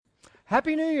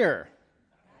Happy New Year!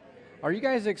 Are you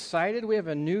guys excited? We have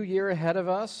a new year ahead of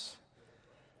us.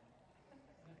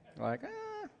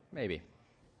 Maybe.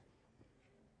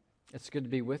 It's good to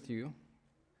be with you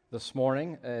this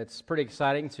morning. It's pretty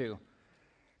exciting to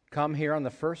come here on the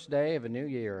first day of a new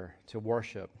year to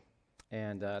worship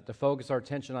and to focus our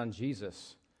attention on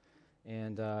Jesus.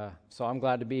 And so I'm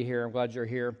glad to be here. I'm glad you're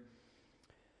here.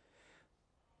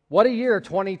 What a year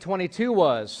 2022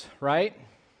 was, right?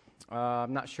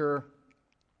 I'm not sure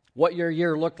what your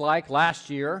year looked like last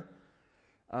year.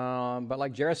 But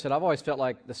like Jared said, I've always felt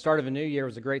like the start of a new year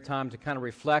was a great time to kind of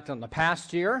reflect on the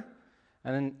past year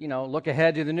and then, look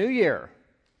ahead to the new year.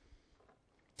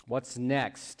 What's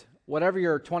next? Whatever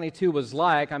your 22 was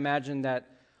like, I imagine that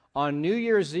on New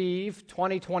Year's Eve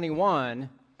 2021,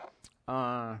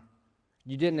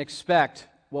 you didn't expect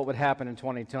what would happen in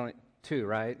 2022,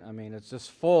 right? I mean, it's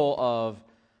just full of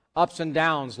ups and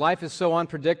downs. Life is so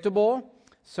unpredictable,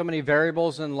 so many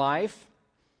variables in life.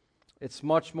 It's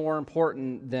much more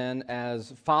important than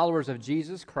as followers of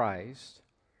Jesus Christ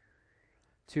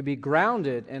to be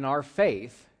grounded in our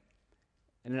faith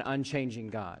in an unchanging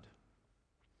God.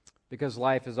 Because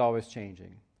life is always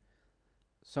changing.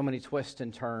 So many twists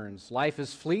and turns. Life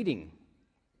is fleeting.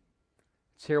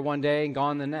 It's here one day and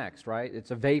gone the next, right?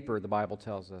 It's a vapor, the Bible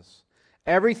tells us.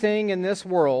 Everything in this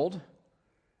world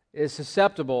is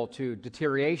susceptible to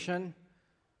deterioration,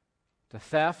 to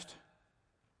theft,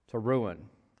 to ruin.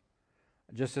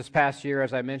 Just this past year,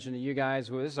 as I mentioned to you guys,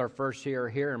 this is our first year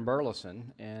here in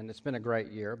Burleson, and it's been a great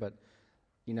year, but,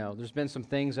 there's been some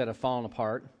things that have fallen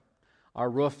apart. Our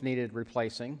roof needed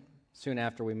replacing soon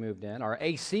after we moved in. Our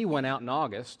AC went out in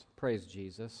August. Praise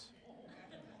Jesus.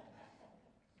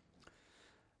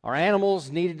 Our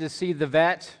animals needed to see the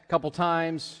vet a couple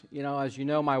times. As you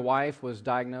know, my wife was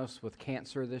diagnosed with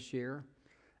cancer this year,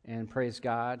 and praise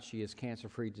God, she is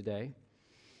cancer-free today.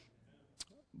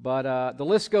 But the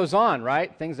list goes on,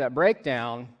 right? Things that break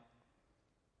down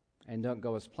and don't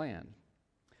go as planned.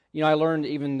 I learned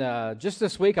even just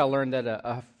this week, I learned that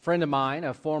a friend of mine,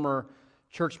 a former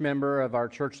church member of our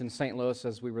church in St. Louis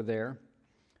as we were there,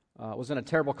 was in a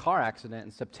terrible car accident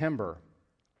in September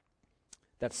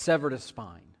that severed his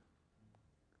spine.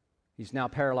 He's now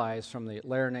paralyzed from the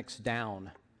larynx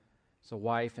down. His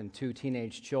wife and 2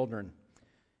 teenage children.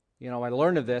 I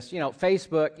learned of this.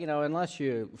 Facebook, unless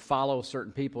you follow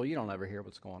certain people, you don't ever hear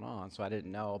what's going on. So I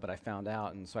didn't know, but I found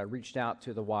out. And so I reached out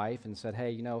to the wife and said,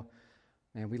 hey,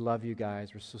 man, we love you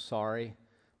guys. We're so sorry.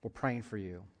 We're praying for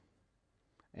you.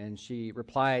 And she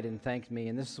replied and thanked me.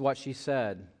 And this is what she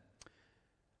said.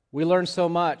 We learn so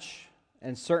much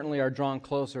and certainly are drawn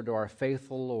closer to our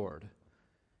faithful Lord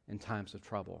in times of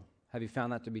trouble. Have you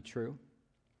found that to be true?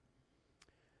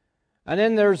 And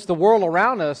then there's the world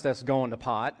around us that's going to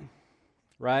pot,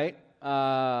 right?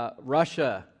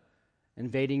 Russia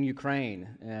invading Ukraine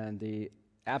and the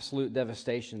absolute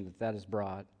devastation that has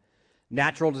brought.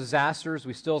 Natural disasters,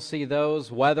 we still see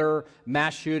those. Weather,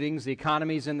 mass shootings, the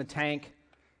economy's in the tank.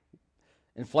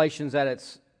 Inflation's at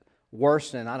its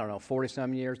worst in,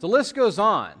 40-some years. The list goes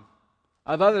on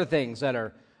of other things that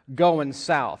are going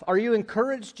south. Are you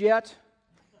encouraged yet?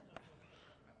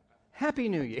 Happy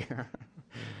New Year.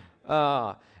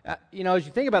 As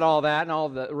you think about all that and all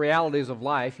the realities of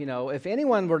life, if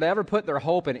anyone were to ever put their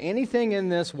hope in anything in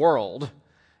this world,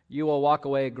 you will walk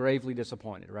away gravely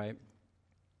disappointed, right?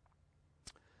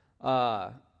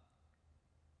 The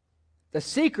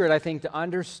secret, I think, to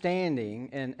understanding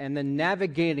and then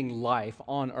navigating life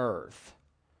on earth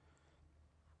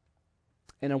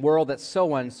in a world that's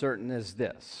so uncertain is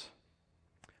this.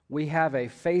 We have a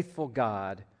faithful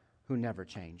God who never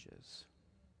changes.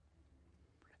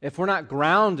 If we're not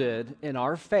grounded in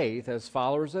our faith as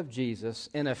followers of Jesus,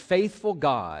 in a faithful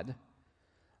God,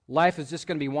 life is just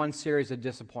going to be one series of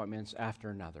disappointments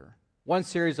after another. One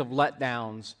series of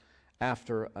letdowns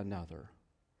after another.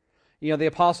 The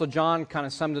Apostle John kind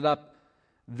of summed it up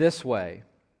this way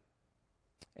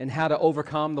in how to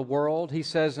overcome the world. He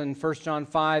says in 1 John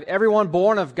 5, everyone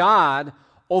born of God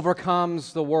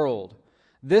overcomes the world.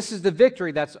 This is the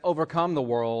victory that's overcome the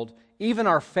world, even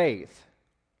our faith.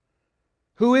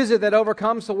 Who is it that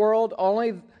overcomes the world?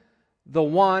 Only the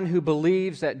one who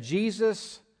believes that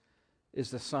Jesus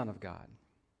is the Son of God.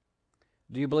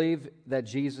 Do you believe that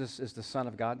Jesus is the Son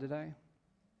of God today?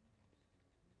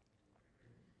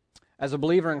 As a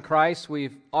believer in Christ,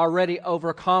 we've already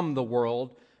overcome the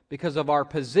world because of our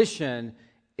position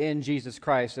in Jesus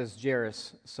Christ, as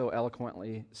Jairus so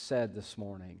eloquently said this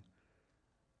morning.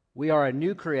 We are a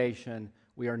new creation.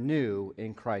 We are new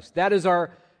in Christ. That is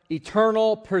our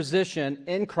eternal position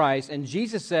in Christ. And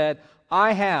Jesus said,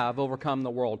 I have overcome the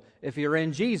world. If you're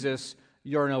in Jesus,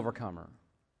 you're an overcomer.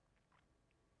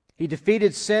 He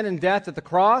defeated sin and death at the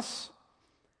cross,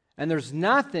 and there's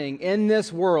nothing in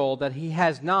this world that He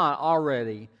has not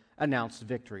already announced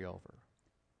victory over.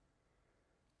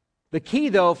 The key,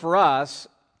 though, for us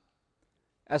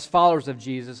as followers of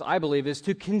Jesus, I believe, is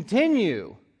to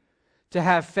continue to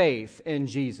have faith in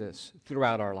Jesus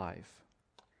throughout our life.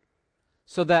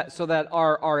 So that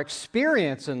our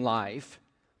experience in life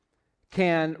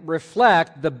can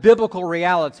reflect the biblical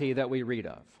reality that we read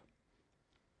of.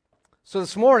 So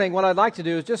this morning, what I'd like to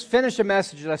do is just finish a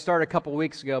message that I started a couple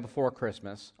weeks ago before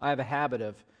Christmas. I have a habit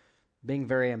of being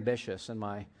very ambitious in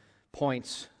my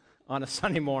points on a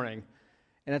Sunday morning,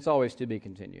 and it's always to be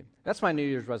continued. That's my New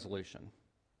Year's resolution.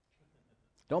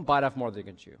 Don't bite off more than you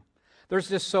can chew. There's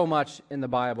just so much in the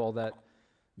Bible that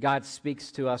God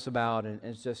speaks to us about, and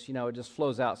it's just, it just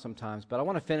flows out sometimes. But I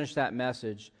want to finish that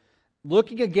message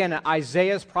looking again at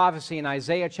Isaiah's prophecy in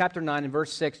Isaiah chapter 9 and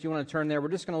verse 6. Do you want to turn there? We're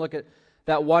just going to look at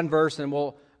that one verse, and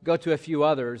we'll go to a few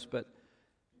others. But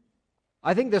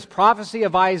I think this prophecy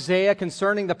of Isaiah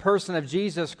concerning the person of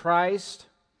Jesus Christ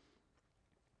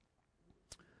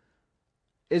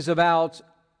is about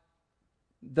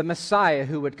the Messiah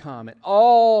who would come and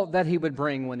all that He would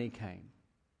bring when He came.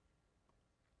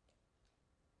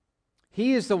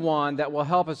 He is the one that will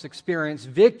help us experience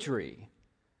victory,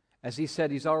 as He said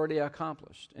He's already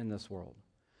accomplished in this world.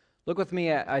 Look with me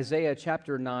at Isaiah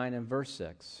chapter 9 and verse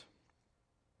 6,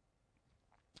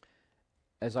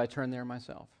 as I turn there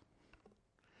myself.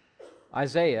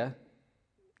 Isaiah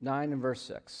 9 and verse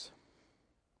 6.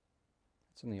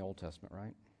 It's in the Old Testament,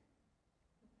 right?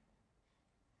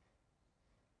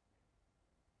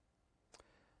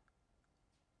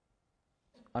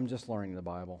 I'm just learning the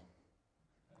Bible.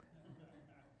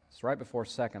 It's right before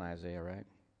 2nd Isaiah, right?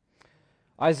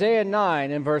 Isaiah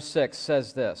 9 and verse 6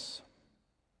 says this: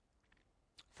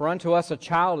 For unto us a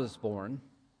child is born,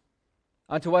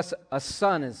 unto us a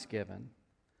son is given,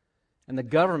 and the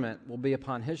government will be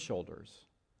upon His shoulders.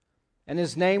 And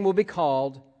His name will be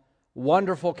called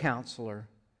Wonderful Counselor,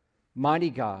 Mighty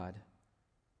God,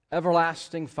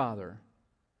 Everlasting Father,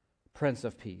 Prince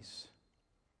of Peace.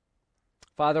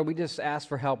 Father, we just ask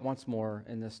for help once more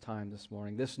in this time this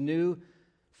morning. This new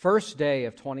first day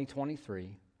of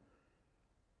 2023.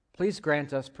 Please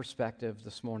grant us perspective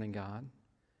this morning, God.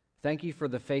 Thank You for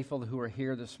the faithful who are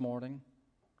here this morning,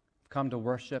 come to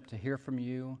worship, to hear from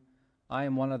You. I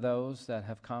am one of those that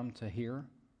have come to hear.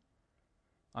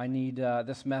 I need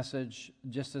this message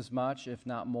just as much, if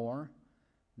not more,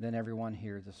 than everyone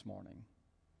here this morning.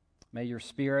 May Your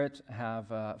Spirit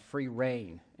have free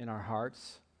reign in our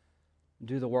hearts.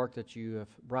 Do the work that You have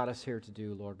brought us here to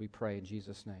do, Lord, we pray in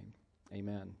Jesus' name.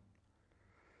 Amen.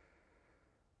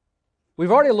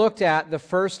 We've already looked at the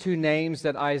first two names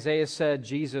that Isaiah said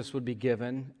Jesus would be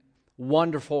given: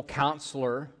 Wonderful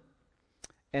Counselor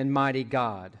and Mighty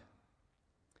God.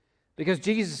 Because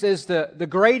Jesus is the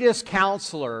greatest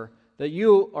counselor that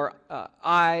you or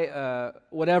I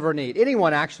would ever need.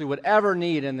 Anyone actually would ever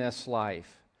need in this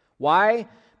life. Why?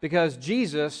 Because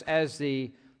Jesus, as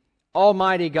the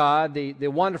Almighty God, the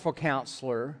wonderful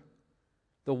counselor,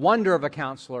 the wonder of a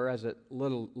counselor, as it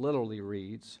literally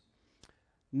reads,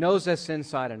 knows us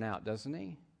inside and out, doesn't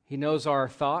He? He knows our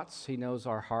thoughts. He knows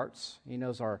our hearts. He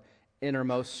knows our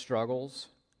innermost struggles.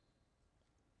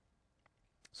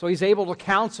 So He's able to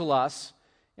counsel us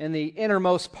in the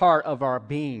innermost part of our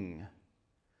being.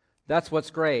 That's what's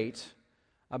great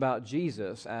about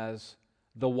Jesus as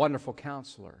the wonderful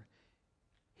counselor.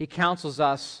 He counsels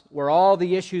us where all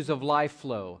the issues of life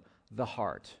flow, the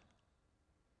heart.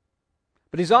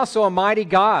 But He's also a mighty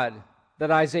God,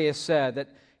 that Isaiah said, that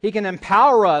He can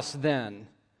empower us then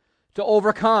to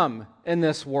overcome in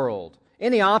this world.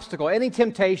 Any obstacle, any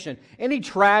temptation, any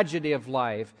tragedy of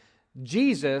life,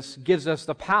 Jesus gives us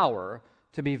the power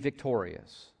to be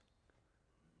victorious.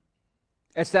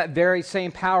 It's that very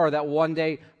same power that one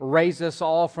day raised us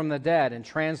all from the dead and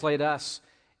translate us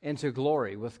into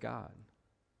glory with God,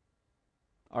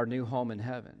 our new home in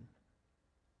heaven.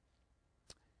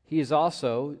 He is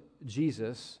also,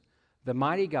 Jesus, the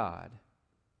mighty God,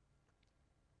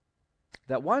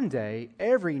 that one day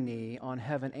every knee on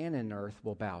heaven and in earth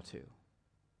will bow to.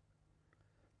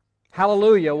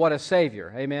 Hallelujah, what a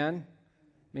Savior, amen?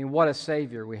 I mean, what a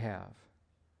Savior we have.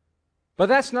 But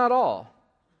that's not all.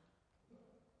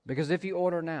 Because if you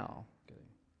order now,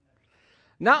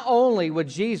 not only would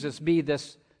Jesus be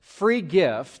this free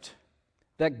gift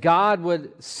that God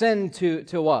would send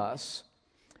to us,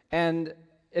 and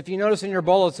if you notice in your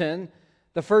bulletin,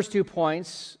 the first 2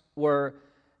 points were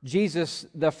Jesus,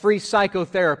 the free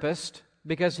psychotherapist,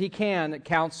 because He can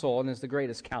counsel and is the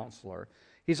greatest counselor.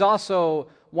 He's also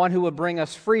one who would bring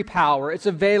us free power. It's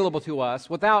available to us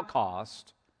without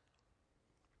cost.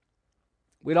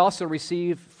 We'd also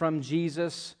receive from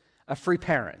Jesus a free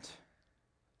parent,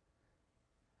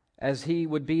 as he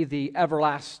would be the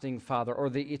everlasting Father or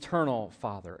the eternal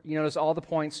Father. You notice all the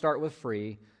points start with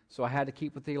free, so I had to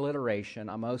keep with the alliteration.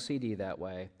 I'm OCD that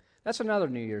way. That's another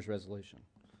New Year's resolution.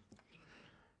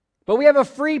 But we have a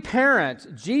free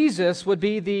parent. Jesus would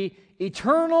be the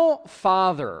eternal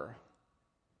Father.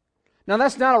 Now,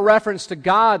 that's not a reference to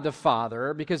God the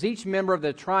Father, because each member of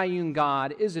the triune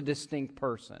God is a distinct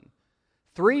person.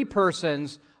 3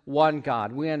 persons, 1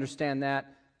 God. We understand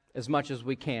that as much as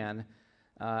we can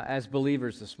as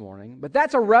believers this morning. But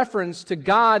that's a reference to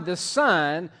God the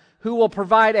Son, who will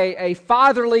provide a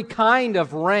fatherly kind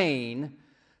of reign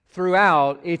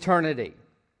throughout eternity.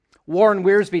 Warren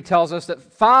Wiersbe tells us that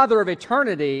Father of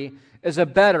eternity is a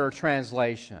better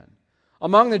translation.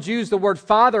 Among the Jews, the word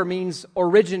father means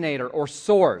originator or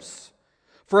source.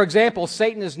 For example,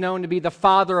 Satan is known to be the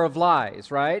father of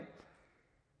lies, right?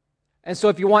 And so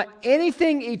if you want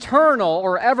anything eternal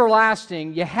or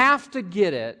everlasting, you have to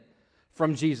get it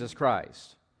from Jesus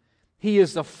Christ. He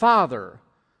is the Father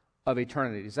of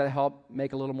eternity. Does that help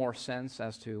make a little more sense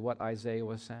as to what Isaiah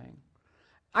was saying?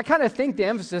 I kind of think the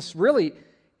emphasis really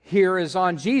here is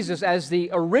on Jesus as the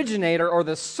originator or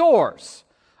the source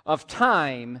of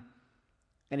time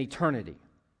and eternity.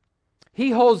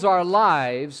 He holds our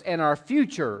lives and our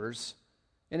futures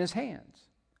in His hands.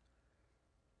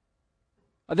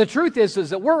 The truth is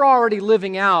that we're already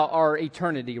living out our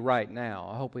eternity right now.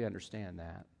 I hope we understand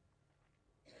that.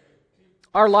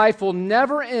 Our life will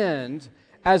never end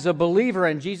as a believer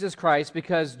in Jesus Christ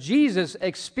because Jesus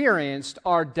experienced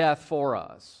our death for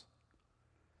us.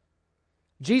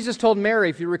 Jesus told Mary,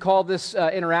 if you recall this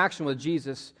interaction with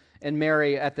Jesus and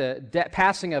Mary at the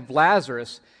passing of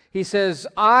Lazarus, He says,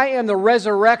 I am the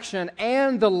resurrection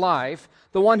and the life.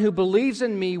 The one who believes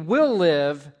in me will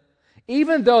live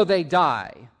even though they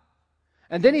die.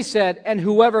 And then He said, and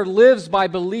whoever lives by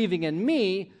believing in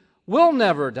me will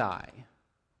never die.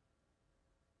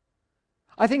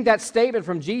 I think that statement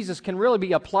from Jesus can really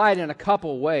be applied in a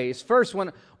couple ways. First,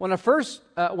 when a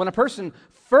person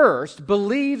first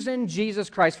believes in Jesus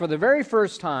Christ for the very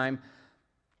first time,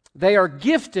 they are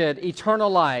gifted eternal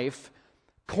life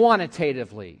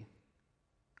quantitatively.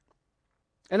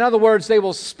 In other words, they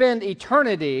will spend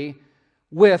eternity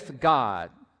with God.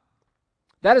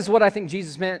 That is what I think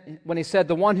Jesus meant when He said,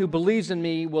 the one who believes in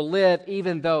me will live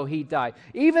even though he die.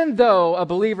 Even though a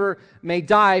believer may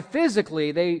die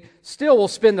physically, they still will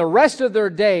spend the rest of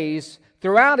their days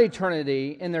throughout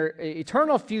eternity in their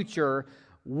eternal future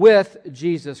with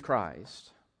Jesus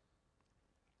Christ.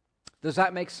 Does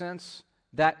that make sense?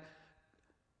 That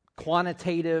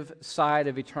quantitative side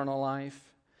of eternal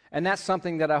life? And that's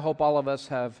something that I hope all of us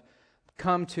have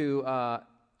come to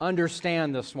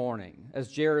understand this morning,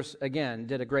 as Jairus, again,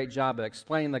 did a great job of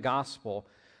explaining the gospel.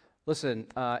 Listen,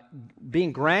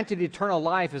 being granted eternal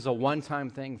life is a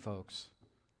one-time thing, folks.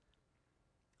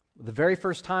 The very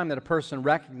first time that a person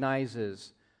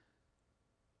recognizes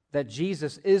that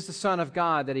Jesus is the Son of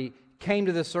God, that He came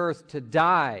to this earth to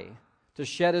die, to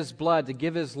shed His blood, to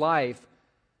give His life,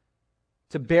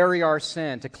 to bury our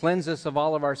sin, to cleanse us of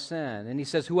all of our sin. And He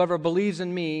says, whoever believes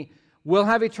in me will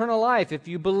have eternal life. If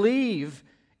you believe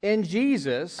in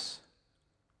Jesus,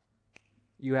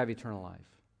 you have eternal life.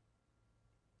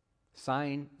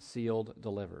 Signed, sealed,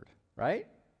 delivered. Right?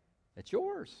 It's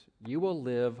yours. You will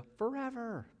live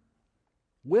forever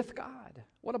with God.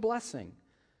 What a blessing.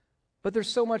 But there's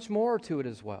so much more to it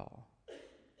as well.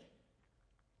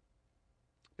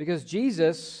 Because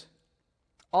Jesus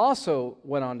also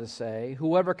went on to say,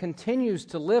 whoever continues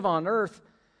to live on earth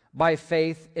by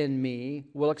faith in me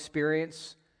will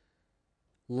experience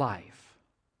life.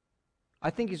 I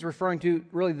think He's referring to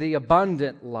really the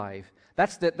abundant life.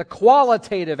 That's the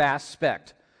qualitative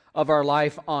aspect of our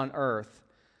life on earth.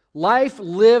 Life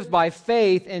lived by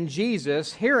faith in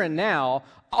Jesus here and now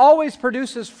always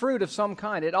produces fruit of some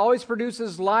kind. It always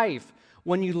produces life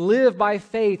when you live by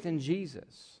faith in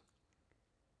Jesus.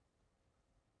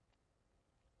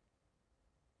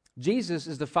 Jesus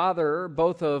is the Father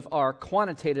both of our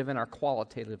quantitative and our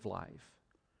qualitative life.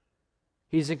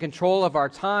 He's in control of our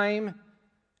time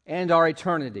and our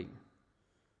eternity.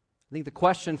 I think the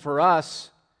question for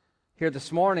us here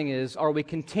this morning is, are we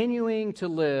continuing to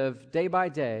live day by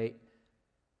day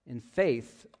in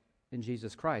faith in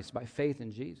Jesus Christ, by faith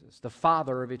in Jesus, the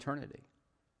Father of eternity,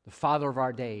 the Father of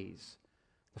our days,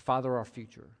 the Father of our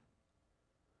future?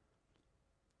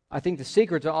 I think the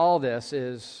secret to all this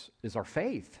is our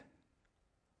faith.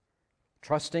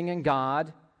 Trusting in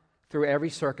God through every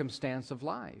circumstance of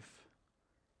life.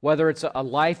 Whether it's a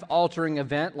life-altering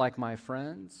event like my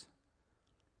friends,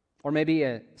 or maybe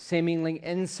a seemingly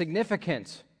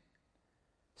insignificant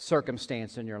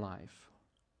circumstance in your life.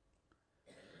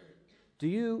 Do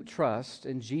you trust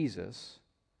in Jesus,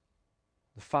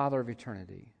 the Father of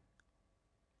eternity,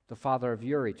 the Father of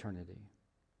your eternity?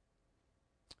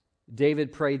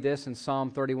 David prayed this in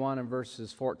Psalm 31 and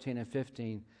verses 14 and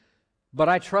 15. But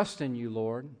I trust in you,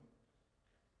 Lord.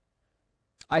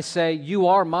 I say, you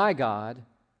are my God.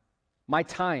 My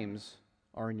times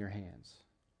are in your hands.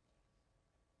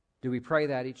 Do we pray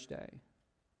that each day?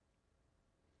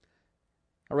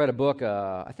 I read a book,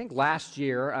 I think last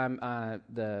year.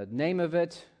 The name of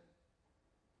it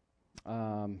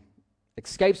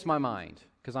escapes my mind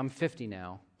because I'm 50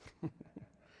 now.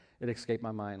 It escaped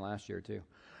my mind last year too.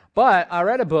 But I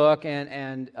read a book,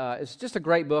 and it's just a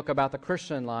great book about the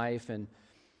Christian life. And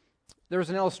there was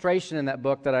an illustration in that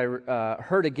book that I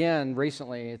heard again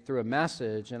recently through a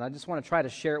message, and I just want to try to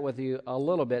share it with you a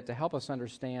little bit to help us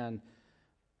understand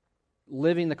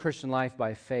living the Christian life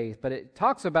by faith. But it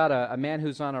talks about a man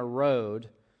who's on a road.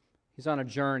 He's on a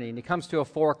journey, and he comes to a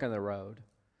fork in the road.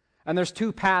 And there's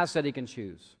two paths that he can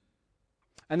choose.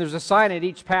 And there's a sign at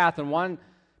each path, and one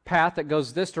path that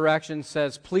goes this direction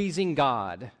says, pleasing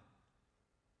God.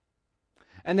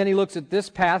 And then he looks at this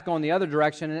path going the other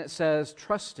direction, and it says,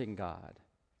 trusting God.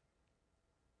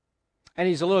 And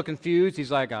he's a little confused. He's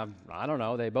like, I don't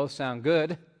know, they both sound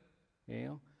good.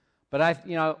 But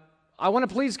I want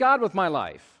to please God with my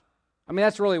life. I mean,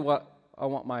 that's really what I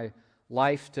want my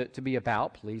life to be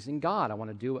about, pleasing God. I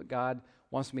want to do what God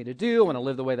wants me to do. I want to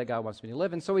live the way that God wants me to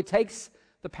live. And so he takes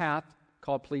the path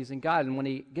called pleasing God. And when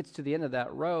he gets to the end of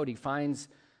that road, he finds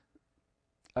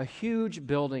a huge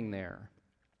building there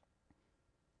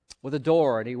with a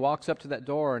door. And he walks up to that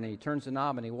door, and he turns the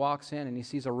knob, and he walks in, and he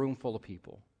sees a room full of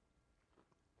people.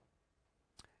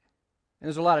 And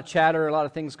there's a lot of chatter, a lot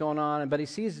of things going on, but he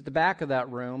sees at the back of that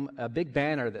room a big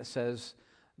banner that says,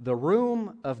 the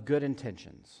Room of Good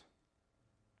Intentions.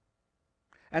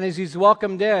 And as he's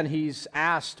welcomed in, he's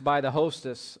asked by the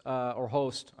hostess, or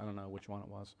host, I don't know which one it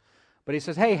was, but he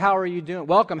says, hey, how are you doing?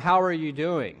 Welcome, how are you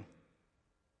doing?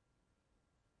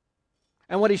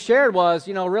 And what he shared was,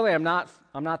 really I'm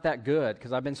not that good,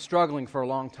 because I've been struggling for a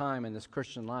long time in this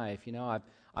Christian life.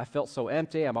 I felt so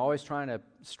empty. I'm always trying to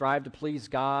strive to please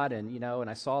God, and and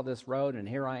I saw this road, and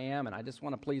here I am, and I just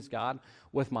want to please God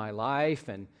with my life.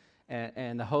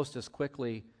 And the hostess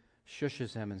quickly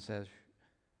shushes him and says,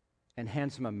 and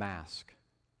hands him a mask.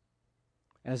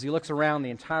 And as he looks around, the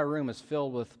entire room is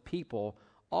filled with people,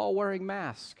 all wearing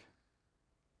masks.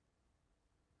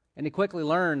 And he quickly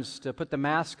learns to put the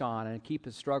mask on and keep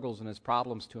his struggles and his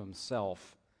problems to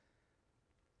himself.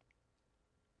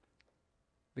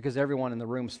 Because everyone in the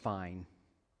room's fine.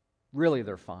 Really,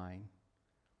 they're fine.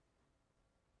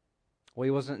 Well,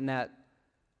 he wasn't in that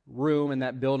room, in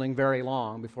that building, very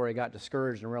long before he got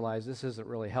discouraged and realized this isn't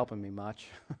really helping me much.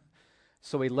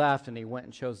 So he left, and he went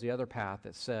and chose the other path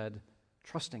that said,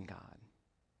 trusting God.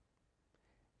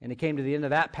 And he came to the end of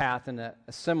that path, and a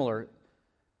similar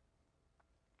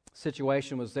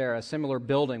situation was there. A similar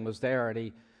building was there, and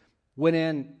he went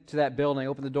into that building,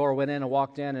 opened the door, went in and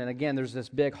walked in, and again, there's this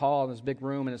big hall and this big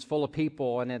room, and it's full of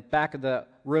people, and at the back of the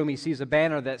room, he sees a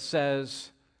banner that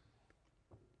says,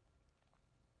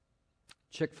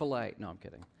 Chick-fil-A. No, I'm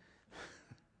kidding.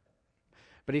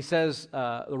 But he says,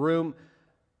 the room,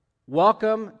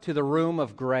 welcome to the room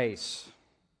of grace.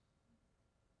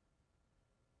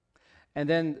 And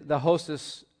then the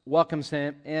hostess welcomes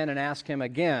him in and asks him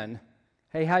again,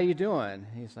 hey, how you doing?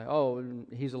 He's like, oh,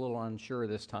 he's a little unsure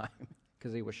this time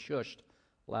because he was shushed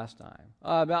last time.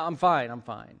 I'm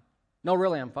fine. No,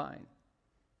 really, I'm fine.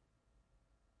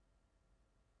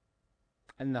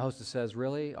 And the hostess says,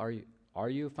 really? Are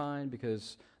you fine?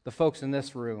 Because the folks in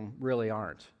this room really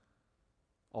aren't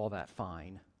all that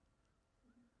fine.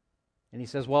 And he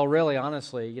says, well, really,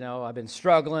 honestly, I've been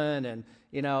struggling, and,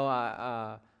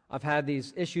 I've had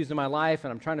these issues in my life,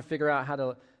 and I'm trying to figure out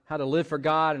how to live for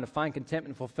God and to find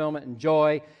contentment and fulfillment and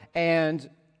joy. And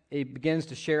he begins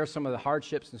to share some of the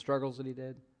hardships and struggles that he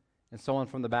did. And someone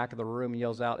from the back of the room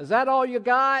yells out, is that all you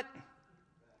got?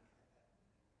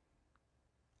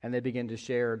 And they begin to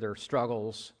share their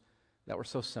struggles that were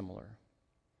so similar.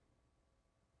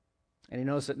 And he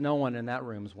noticed that no one in that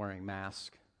room is wearing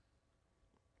masks.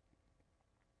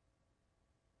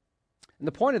 And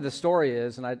the point of the story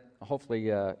is, and I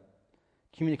hopefully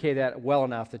communicate that well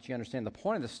enough that you understand, the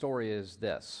point of the story is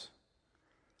this.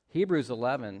 Hebrews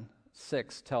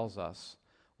 11:6 tells us,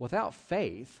 without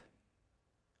faith,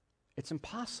 it's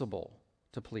impossible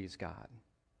to please God.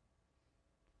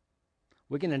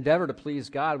 We can endeavor to please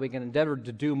God. We can endeavor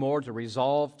to do more, to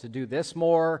resolve to do this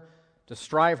more, to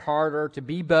strive harder, to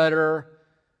be better.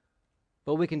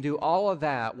 But we can do all of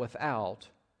that without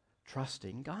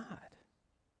trusting God.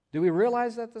 Do we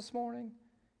realize that this morning?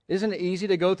 Isn't it easy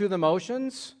to go through the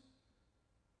motions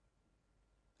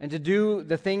and to do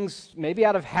the things maybe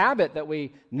out of habit that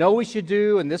we know we should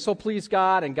do, and this will please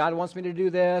God, and God wants me to do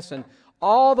this, and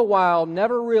all the while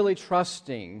never really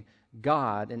trusting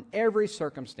God in every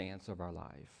circumstance of our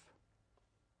life?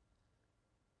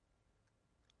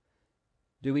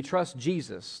 Do we trust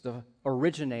Jesus, the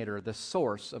originator, the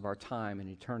source of our time and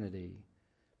eternity?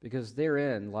 Because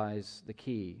therein lies the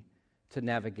key to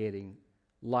navigating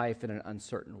life in an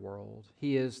uncertain world.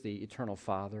 He is the eternal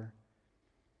Father.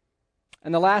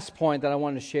 And the last point that I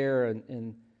want to share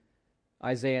in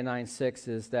Isaiah 9:6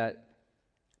 is that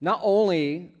not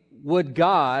only would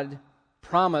God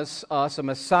promise us a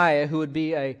Messiah who would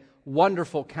be a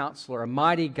wonderful counselor, a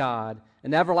mighty God,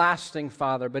 an everlasting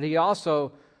Father, but He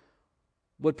also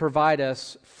would provide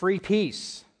us free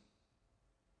peace,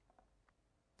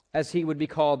 as He would be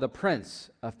called the Prince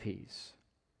of Peace.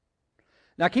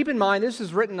 Now keep in mind, this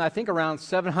is written, I think, around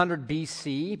 700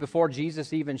 BC, before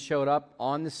Jesus even showed up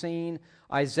on the scene.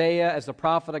 Isaiah, as the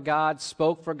prophet of God,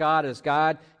 spoke for God as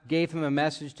God gave him a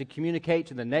message to communicate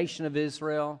to the nation of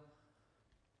Israel.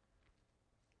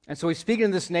 And so he's speaking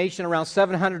to this nation around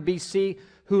 700 BC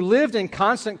who lived in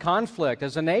constant conflict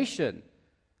as a nation.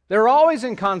 They were always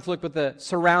in conflict with the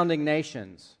surrounding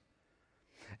nations.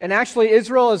 And actually,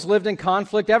 Israel has lived in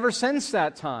conflict ever since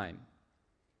that time.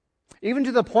 Even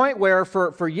to the point where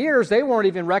for years they weren't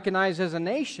even recognized as a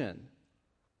nation.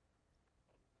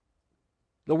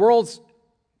 The world's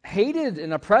hated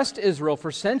and oppressed Israel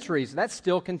for centuries. That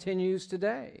still continues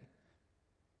today.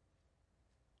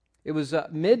 It was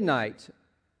midnight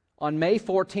on May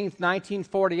 14th,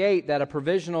 1948, that a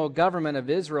provisional government of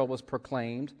Israel was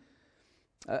proclaimed.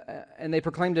 And they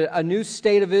proclaimed a new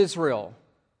state of Israel.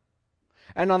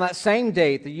 And on that same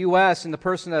date, the U.S., in the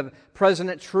person of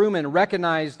President Truman,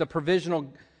 recognized the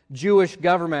provisional Jewish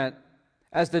government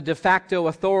as the de facto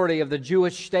authority of the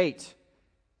Jewish state.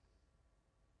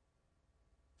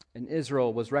 And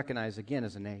Israel was recognized again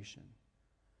as a nation.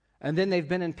 And then they've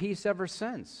been in peace ever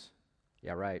since.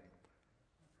 Yeah, right.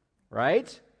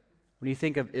 Right? When you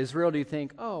think of Israel, do you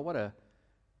think, oh, what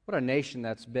a nation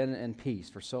that's been in peace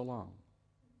for so long?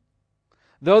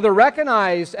 Though they're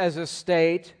recognized as a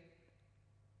state,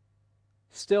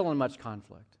 still in much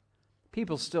conflict.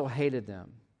 People still hated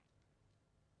them.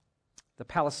 The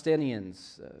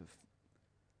Palestinians,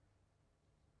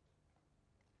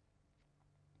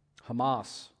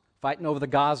 Hamas, fighting over the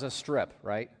Gaza Strip,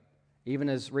 right? Even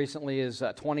as recently as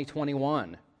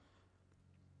 2021.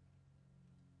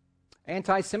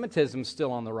 Anti-Semitism is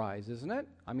still on the rise, isn't it?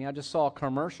 I mean, I just saw a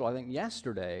commercial, I think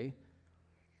yesterday,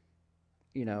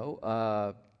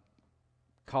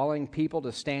 calling people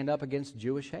to stand up against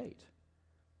Jewish hate.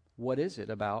 What is it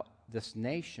about this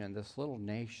nation, this little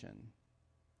nation,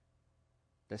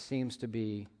 that seems to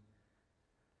be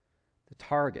the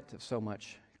target of so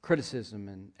much criticism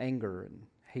and anger and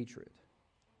hatred?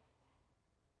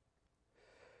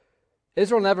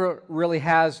 Israel never really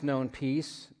has known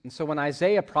peace. And so when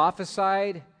Isaiah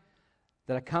prophesied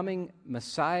that a coming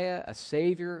Messiah, a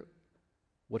Savior,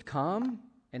 would come,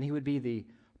 and He would be the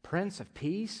Prince of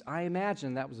Peace, I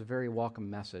imagine that was a very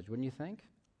welcome message, wouldn't you think?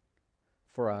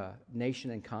 For a nation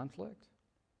in conflict.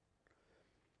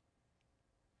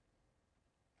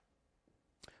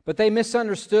 But they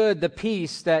misunderstood the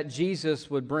peace that Jesus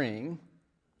would bring.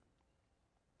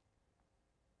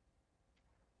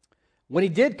 When He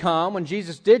did come, when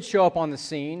Jesus did show up on the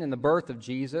scene in the birth of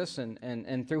Jesus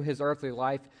and through His earthly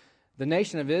life, the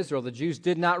nation of Israel, the Jews,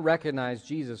 did not recognize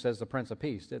Jesus as the Prince of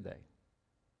Peace, did they?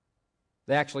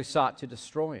 They actually sought to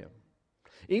destroy Him.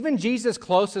 Even Jesus'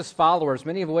 closest followers,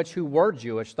 many of which who were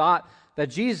Jewish, thought that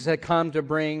Jesus had come to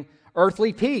bring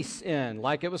earthly peace in,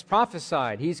 like it was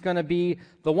prophesied. He's going to be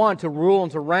the one to rule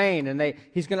and to reign, and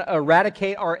He's going to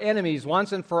eradicate our enemies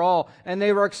once and for all. And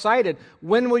they were excited.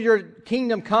 When will your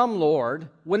kingdom come, Lord?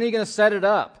 When are you going to set it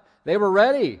up? They were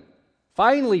ready.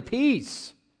 Finally,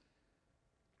 peace.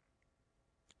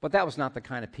 But that was not the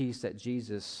kind of peace that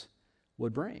Jesus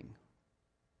would bring.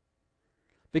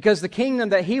 Because the kingdom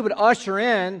that He would usher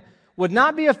in would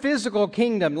not be a physical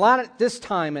kingdom, not at this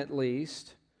time at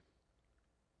least,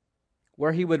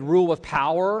 where He would rule with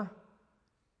power,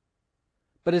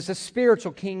 but as a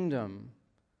spiritual kingdom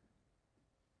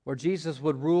where Jesus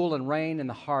would rule and reign in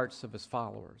the hearts of His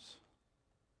followers.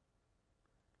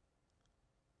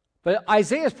 But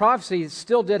Isaiah's prophecy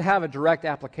still did have a direct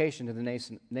application to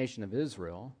the nation of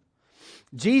Israel.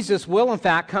 Jesus will, in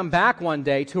fact, come back one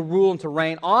day to rule and to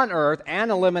reign on earth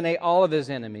and eliminate all of his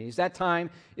enemies. That time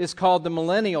is called the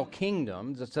millennial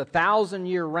kingdom. It's a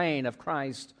 1,000-year reign of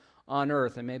Christ on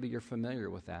earth, and maybe you're familiar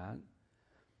with that.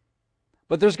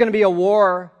 But there's going to be a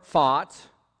war fought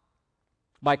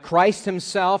by Christ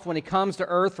himself when he comes to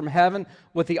earth from heaven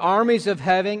with the armies of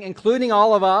heaven, including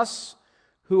all of us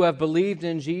who have believed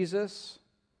in Jesus.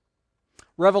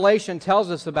 Revelation tells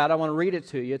us about it. I want to read it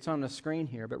to you. It's on the screen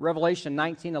here. But Revelation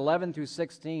 19:11 through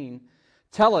 16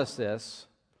 tell us this.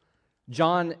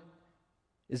 John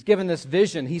is given this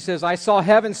vision. He says, I saw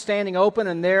heaven standing open,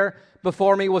 and there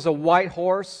before me was a white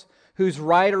horse, whose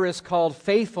rider is called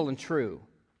Faithful and True.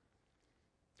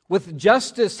 With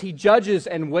justice he judges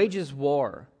and wages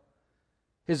war.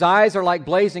 His eyes are like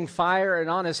blazing fire, and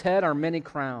on his head are many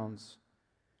crowns.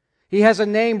 He has a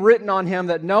name written on him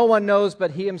that no one knows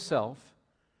but he himself.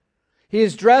 He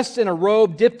is dressed in a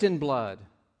robe dipped in blood,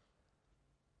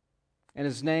 and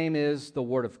his name is the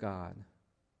Word of God.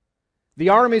 The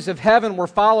armies of heaven were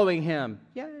following him.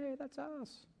 Yay, that's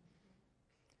us.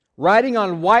 Riding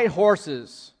on white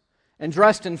horses and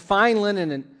dressed in fine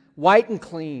linen and white and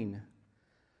clean.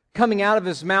 Coming out of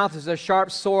his mouth is a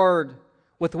sharp sword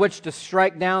with which to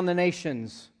strike down the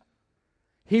nations.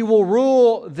 He will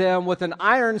rule them with an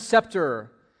iron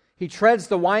scepter. He treads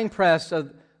the winepress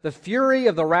of the fury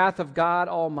of the wrath of God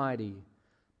Almighty.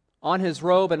 On his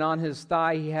robe and on his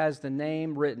thigh he has the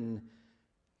name written,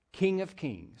 King of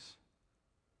Kings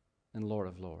and Lord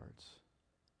of Lords.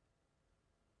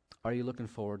 Are you looking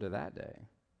forward to that day?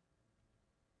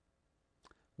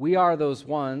 We are those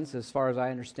ones, as far as I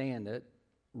understand it,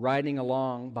 riding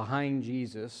along behind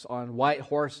Jesus on white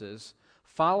horses,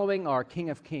 following our King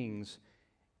of Kings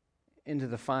into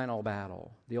the final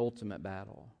battle, the ultimate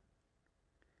battle.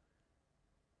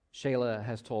 Shayla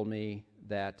has told me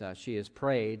that she has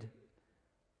prayed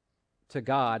to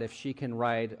God if she can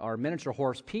ride our miniature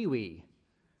horse Pee-wee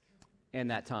in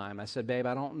that time. I said, babe,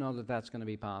 I don't know that that's going to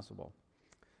be possible.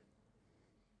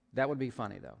 That would be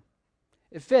funny, though.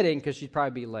 It's fitting because she'd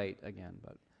probably be late again,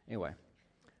 but anyway.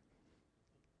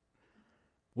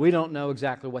 We don't know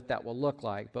exactly what that will look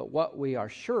like, but what we are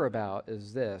sure about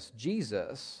is this.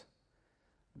 Jesus,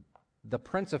 the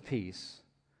Prince of Peace,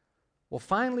 will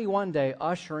finally one day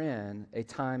usher in a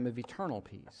time of eternal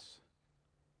peace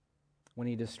when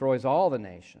he destroys all the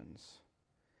nations,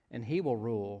 and he will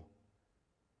rule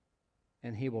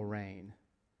and he will reign.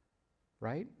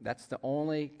 Right? That's the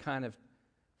only kind of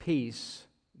peace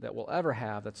that we'll ever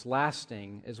have that's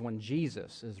lasting, is when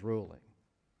Jesus is ruling.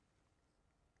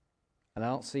 And I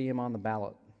don't see him on the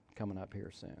ballot coming up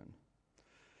here soon.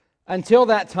 Until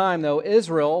that time, though,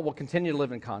 Israel will continue to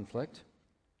live in conflict,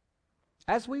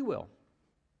 as we will.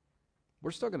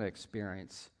 We're still going to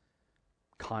experience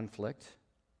conflict.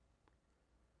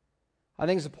 I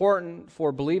think it's important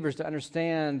for believers to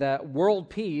understand that world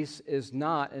peace is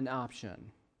not an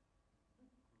option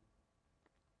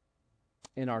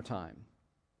in our time.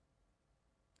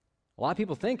 A lot of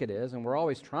people think it is, and we're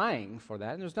always trying for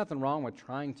that, and there's nothing wrong with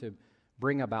trying to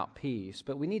bring about peace,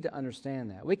 but we need to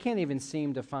understand that. We can't even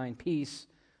seem to find peace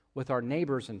with our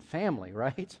neighbors and family,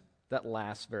 right? That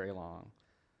lasts very long.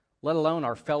 Let alone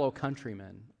our fellow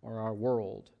countrymen or our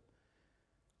world.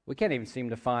 We can't even seem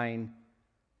to find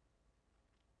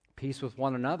peace with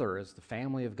one another as the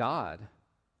family of God.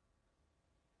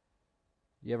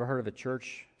 You ever heard of a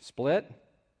church split?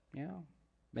 Yeah,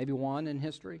 maybe one in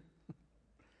history.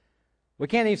 We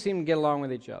can't even seem to get along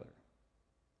with each other.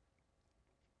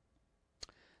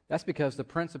 That's because the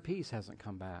Prince of Peace hasn't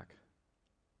come back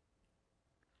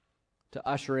to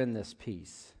usher in this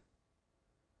peace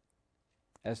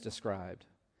as described.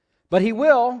 But he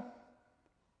will,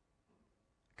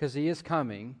 because he is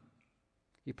coming.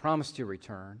 He promised to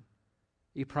return.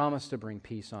 He promised to bring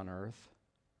peace on earth.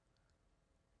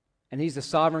 And he's the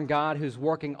sovereign God who's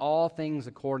working all things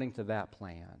according to that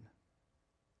plan.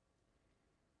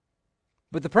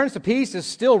 But the Prince of Peace is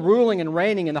still ruling and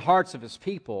reigning in the hearts of his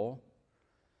people.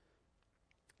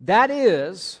 That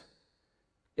is,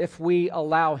 if we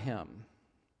allow him.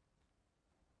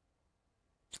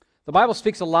 The Bible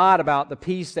speaks a lot about the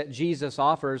peace that Jesus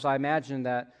offers. I imagine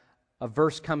that a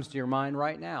verse comes to your mind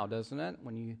right now, doesn't it,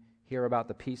 when you hear about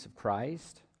the peace of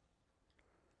Christ?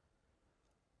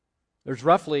 There's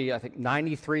roughly, I think,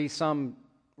 93 some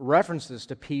references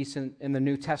to peace in the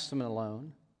New Testament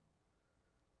alone.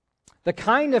 The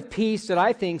kind of peace that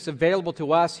I think is available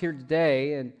to us here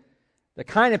today, and the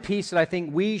kind of peace that I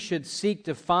think we should seek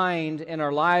to find in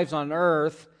our lives on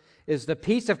earth, is the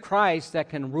peace of Christ that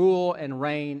can rule and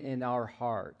reign in our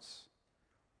hearts.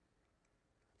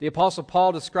 The Apostle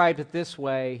Paul described it this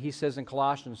way. He says in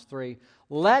Colossians 3,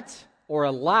 let or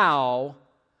allow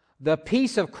the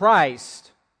peace of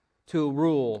Christ to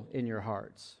rule in your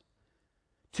hearts,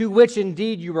 to which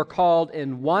indeed you were called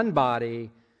in one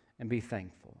body, and be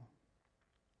thankful.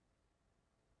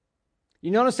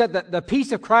 You notice that the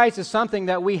peace of Christ is something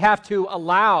that we have to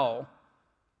allow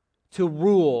to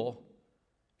rule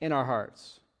in our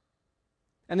hearts.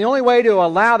 And the only way to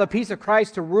allow the peace of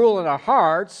Christ to rule in our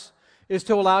hearts is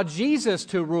to allow Jesus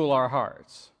to rule our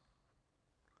hearts,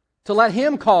 to let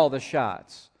Him call the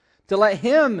shots, to let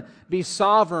Him be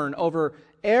sovereign over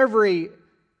every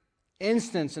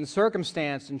instance and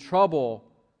circumstance and trouble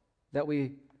that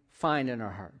we find in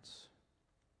our hearts.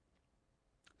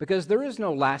 Because there is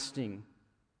no lasting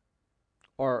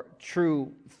or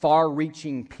true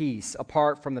far-reaching peace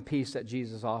apart from the peace that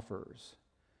Jesus offers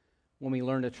when we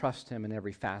learn to trust Him in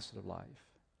every facet of life.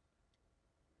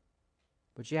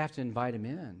 But you have to invite Him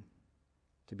in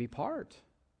to be part.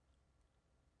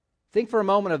 Think for a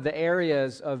moment of the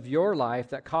areas of your life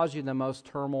that cause you the most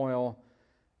turmoil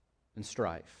and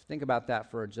strife. Think about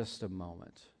that for just a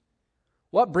moment.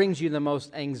 What brings you the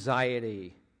most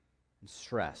anxiety and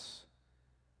stress?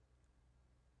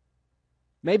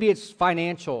 Maybe it's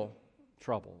financial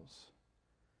troubles.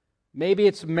 Maybe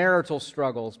it's marital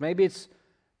struggles. Maybe it's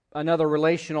another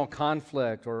relational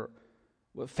conflict, or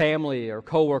with family or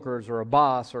coworkers or a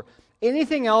boss, or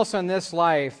anything else in this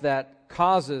life that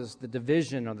causes the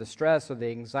division or the stress or the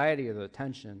anxiety or the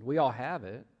tension. We all have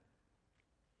it.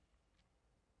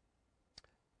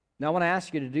 Now I want to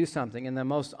ask you to do something in the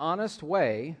most honest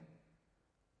way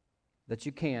that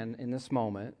you can in this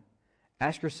moment.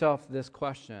 Ask yourself this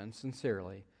question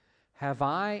sincerely. Have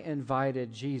I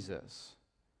invited Jesus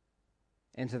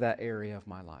into that area of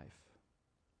my life?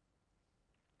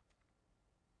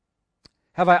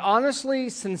 Have I honestly,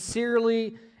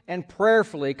 sincerely, and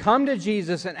prayerfully come to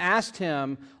Jesus and asked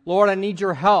Him, Lord, I need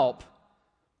your help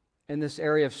in this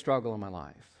area of struggle in my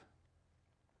life?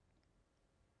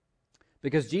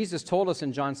 Because Jesus told us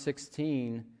in John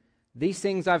 16, these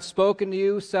things I've spoken to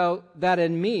you so that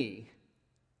in me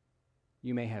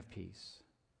you may have peace.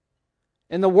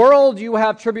 In the world you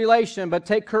have tribulation, but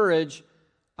take courage,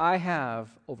 I have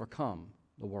overcome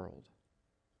the world.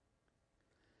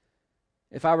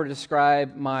 If I were to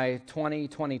describe my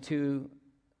 2022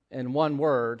 in one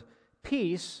word,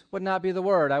 peace would not be the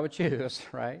word I would choose,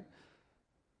 right?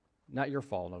 Not your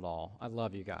fault at all. I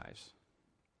love you guys.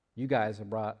 You guys have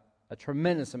brought a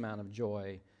tremendous amount of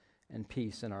joy and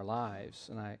peace in our lives.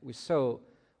 And we're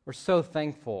so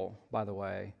thankful, by the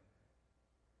way,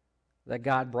 that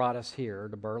God brought us here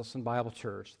to Burleson Bible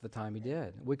Church at the time He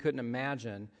did. We couldn't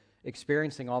imagine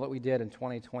experiencing all that we did in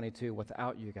 2022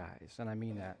 without you guys, and I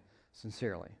mean that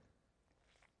sincerely.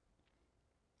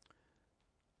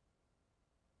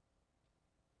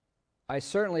 I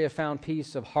certainly have found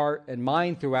peace of heart and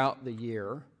mind throughout the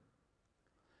year,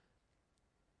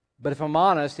 but if I'm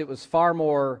honest, it was far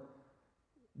more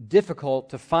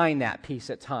difficult to find that peace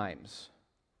at times.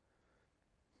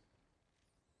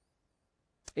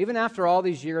 Even after all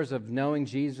these years of knowing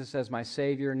Jesus as my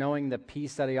Savior, knowing the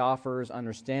peace that He offers,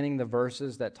 understanding the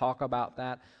verses that talk about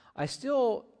that, I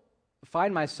still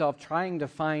find myself trying to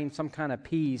find some kind of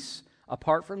peace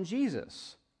apart from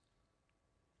Jesus.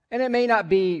 And it may not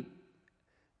be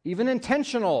even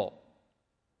intentional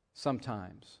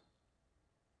sometimes.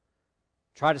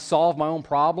 Try to solve my own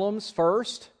problems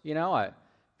first. I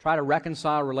try to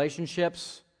reconcile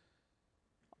relationships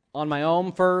on my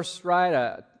own first, right?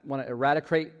 I want to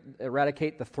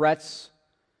eradicate the threats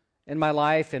in my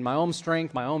life, in my own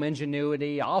strength, my own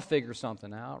ingenuity. I'll figure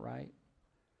something out, right?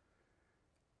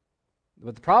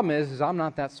 But the problem is I'm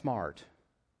not that smart.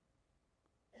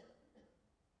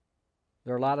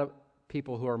 There are a lot of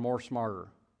people who are more smarter.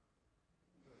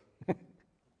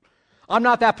 I'm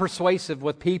not that persuasive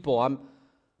with people.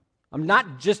 I'm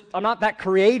not that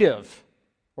creative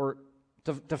or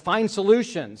to find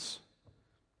solutions.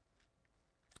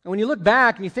 And when you look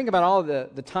back and you think about all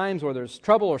the times where there's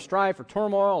trouble or strife or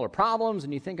turmoil or problems,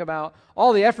 and you think about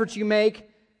all the efforts you make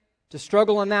to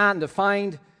struggle in that and to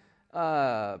find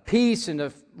peace and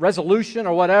a resolution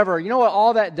or whatever, you know what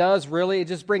all that does really? It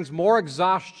just brings more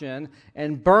exhaustion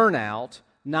and burnout,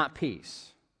 not peace.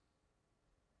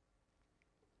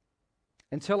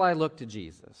 Until I look to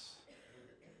Jesus,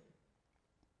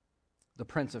 the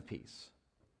Prince of Peace.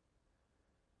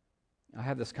 I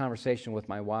had this conversation with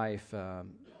my wife.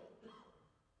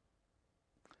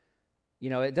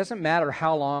 It doesn't matter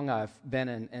how long I've been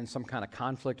in some kind of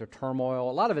conflict or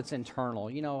turmoil. A lot of it's internal.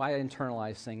 I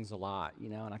internalize things a lot,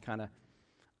 and I kind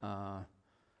of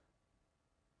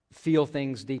feel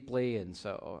things deeply, and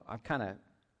so I've kind of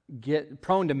get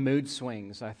prone to mood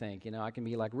swings, I think. I can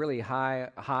be like really high,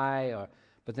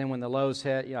 but then when the lows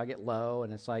hit, I get low,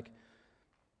 and it's like,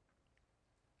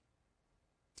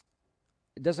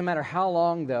 it doesn't matter how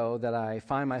long, though, that I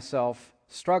find myself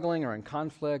struggling or in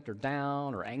conflict or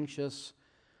down or anxious.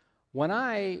 When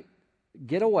I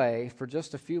get away for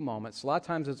just a few moments, a lot of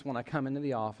times it's when I come into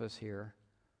the office here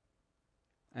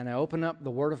and I open up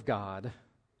the Word of God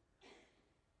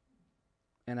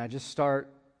and I just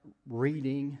start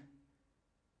reading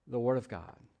the Word of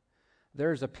God.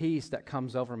 There's a peace that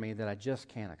comes over me that I just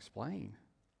can't explain.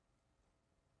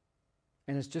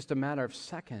 And it's just a matter of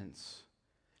seconds.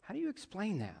 How do you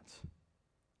explain that?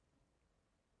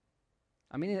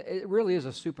 I mean, it really is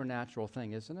a supernatural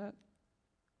thing, isn't it?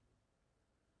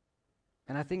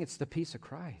 And I think it's the peace of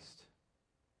Christ.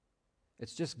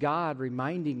 It's just God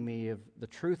reminding me of the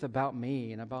truth about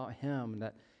me and about Him,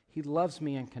 that He loves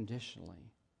me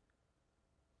unconditionally.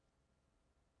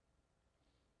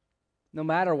 No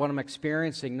matter what I'm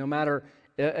experiencing, no matter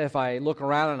if I look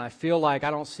around and I feel like I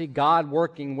don't see God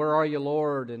working, where are you,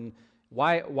 Lord? And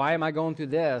why am I going through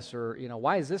this? Or,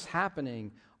 why is this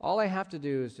happening? All I have to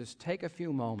do is just take a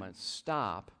few moments,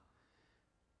 stop,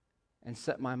 and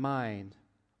set my mind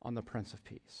on the Prince of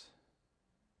Peace.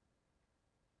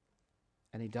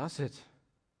 And He does it.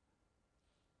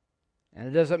 And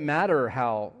it doesn't matter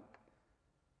how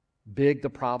big the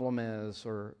problem is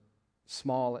or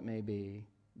small it may be.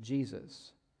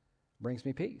 Jesus brings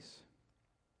me peace.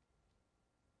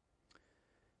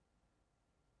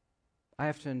 I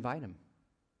have to invite Him.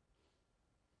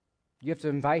 You have to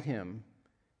invite Him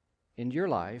into your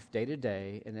life, day to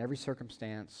day, in every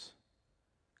circumstance,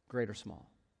 great or small.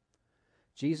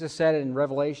 Jesus said in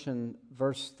Revelation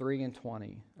chapter 3 and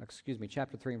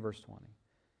verse 20.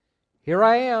 Here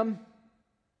I am.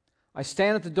 I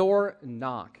stand at the door and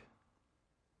knock.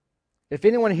 If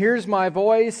anyone hears my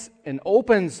voice and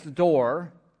opens the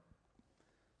door,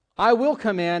 I will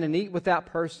come in and eat with that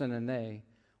person and they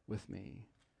with me.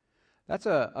 That's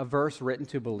a verse written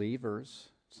to believers.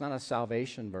 It's not a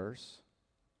salvation verse.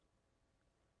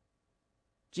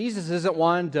 Jesus isn't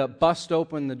one to bust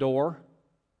open the door.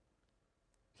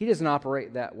 He doesn't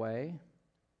operate that way.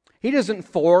 He doesn't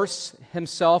force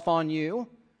Himself on you.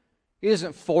 He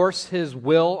doesn't force His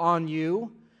will on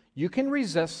you. You can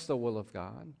resist the will of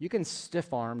God. You can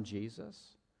stiff-arm Jesus.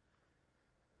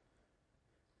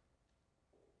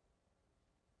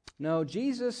 No,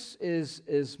 Jesus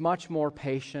is much more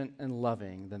patient and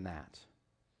loving than that.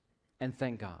 And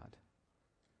thank God.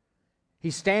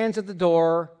 He stands at the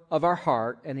door of our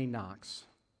heart and He knocks.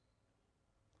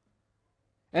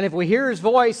 And if we hear His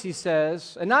voice, He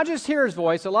says, and not just hear His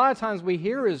voice, a lot of times we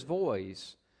hear His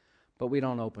voice, but we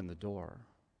don't open the door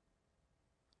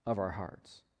of our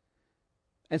hearts.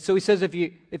 And so He says, if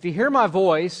you hear my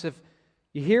voice, if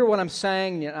you hear what I'm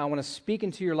saying, I want to speak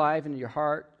into your life, into your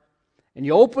heart, and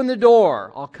you open the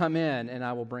door, I'll come in and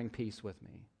I will bring peace with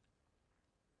me.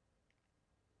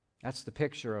 That's the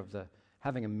picture of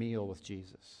having a meal with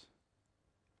Jesus.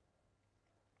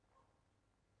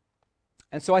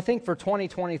 And so I think for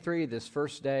 2023, this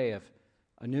first day of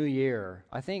a new year,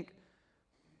 I think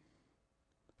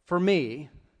for me,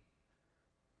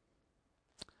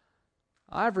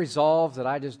 I've resolved that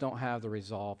I just don't have the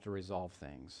resolve to resolve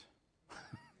things.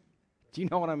 Do you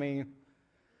know what I mean?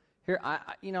 Here,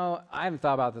 I haven't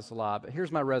thought about this a lot, but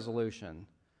here's my resolution.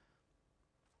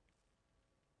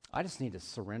 I just need to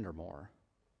surrender more.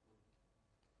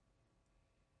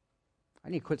 I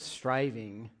need to quit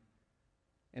striving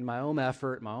in my own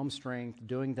effort, my own strength,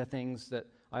 doing the things that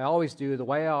I always do, the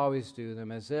way I always do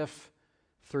them, as if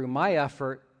through my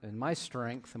effort and my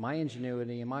strength and my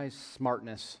ingenuity and my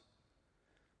smartness,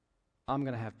 I'm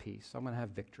going to have peace. I'm going to have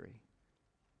victory.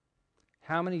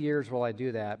 How many years will I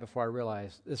do that before I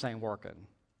realize this ain't working?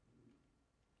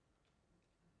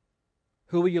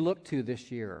 Who will you look to this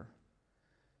year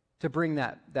to bring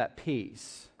that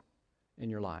peace in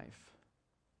your life?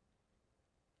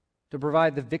 To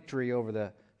provide the victory over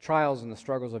the trials and the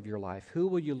struggles of your life? Who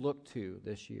will you look to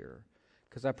this year?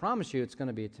 Because I promise you it's going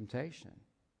to be a temptation.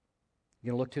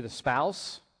 You're going to look to the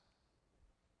spouse.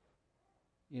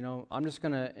 I'm just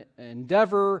going to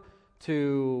endeavor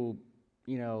to,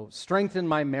 strengthen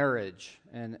my marriage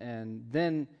and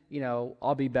then,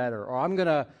 I'll be better. Or I'm going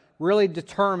to really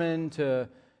determine to,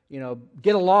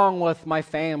 get along with my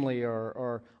family,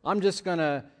 or I'm just going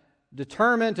to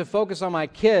determine to focus on my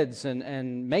kids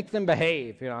and make them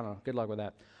behave. I don't know, good luck with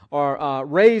that. Or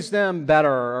raise them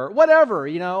better, or whatever,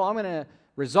 I'm going to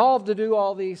resolve to do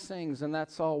all these things, and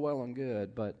that's all well and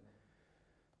good, but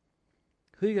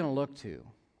who are you going to look to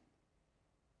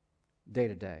day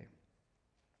to day?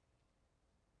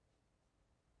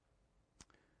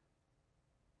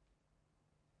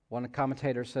 One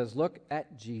commentator says, look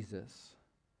at Jesus.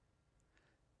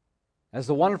 As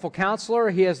the wonderful counselor,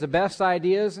 he has the best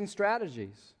ideas and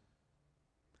strategies.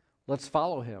 Let's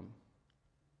follow him.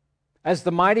 As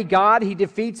the mighty God, he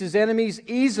defeats his enemies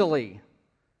easily.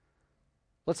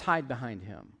 Let's hide behind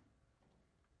him.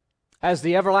 As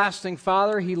the everlasting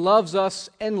Father, he loves us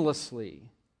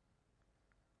endlessly.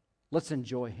 Let's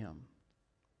enjoy him.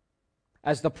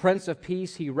 As the Prince of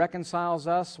Peace, he reconciles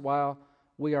us while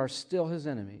we are still his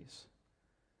enemies.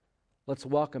 Let's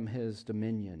welcome his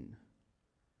dominion.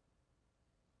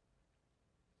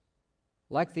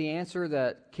 Like the answer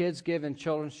that kids give in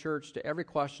children's church to every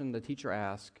question the teacher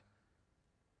asks,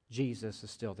 Jesus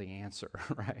is still the answer,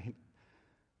 right?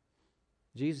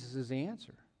 Jesus is the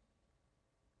answer.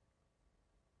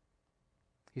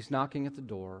 He's knocking at the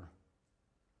door.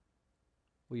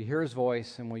 Will you hear his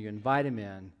voice, and will you invite him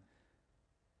in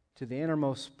to the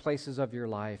innermost places of your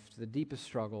life, to the deepest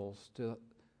struggles, to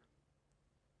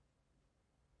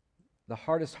the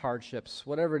hardest hardships,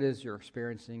 whatever it is you're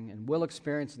experiencing and will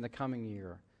experience in the coming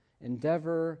year?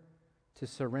 Endeavor to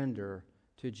surrender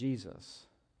to Jesus,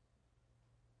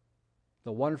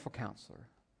 the wonderful counselor,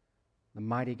 the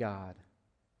mighty God,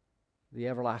 the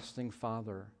everlasting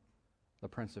Father, the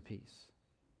Prince of Peace.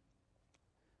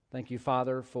 Thank you,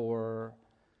 Father, for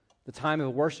the time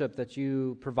of worship that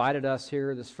you provided us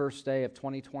here this first day of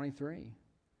 2023.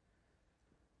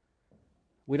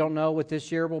 We don't know what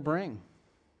this year will bring.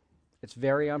 It's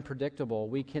very unpredictable.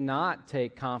 We cannot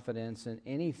take confidence in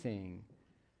anything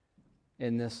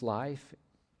in this life.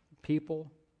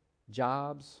 People,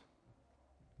 jobs,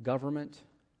 government.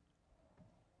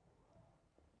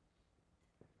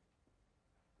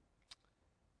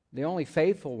 The only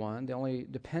faithful one, the only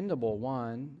dependable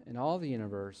one in all the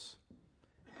universe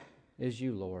is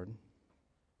you, Lord.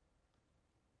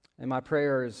 And my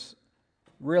prayer is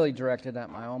really directed at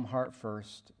my own heart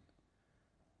first.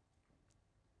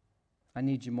 I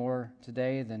need you more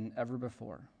today than ever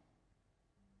before.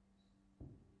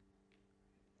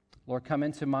 Lord, come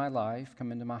into my life,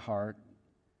 come into my heart,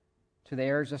 to the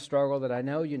areas of struggle that I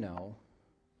know you know,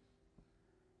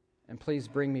 and please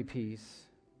bring me peace.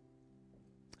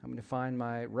 I'm going to find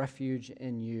my refuge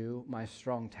in you, my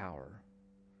strong tower.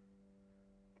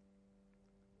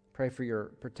 Pray for your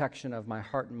protection of my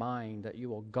heart and mind, that you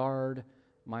will guard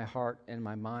my heart and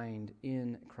my mind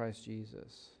in Christ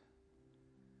Jesus,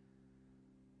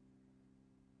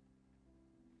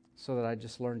 so that I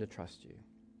just learn to trust you.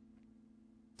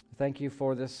 Thank you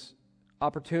for this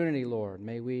opportunity, Lord.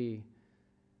 May we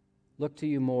look to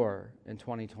you more in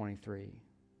 2023.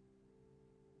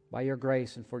 By your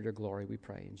grace and for your glory, we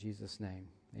pray. In Jesus' name,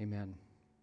 amen.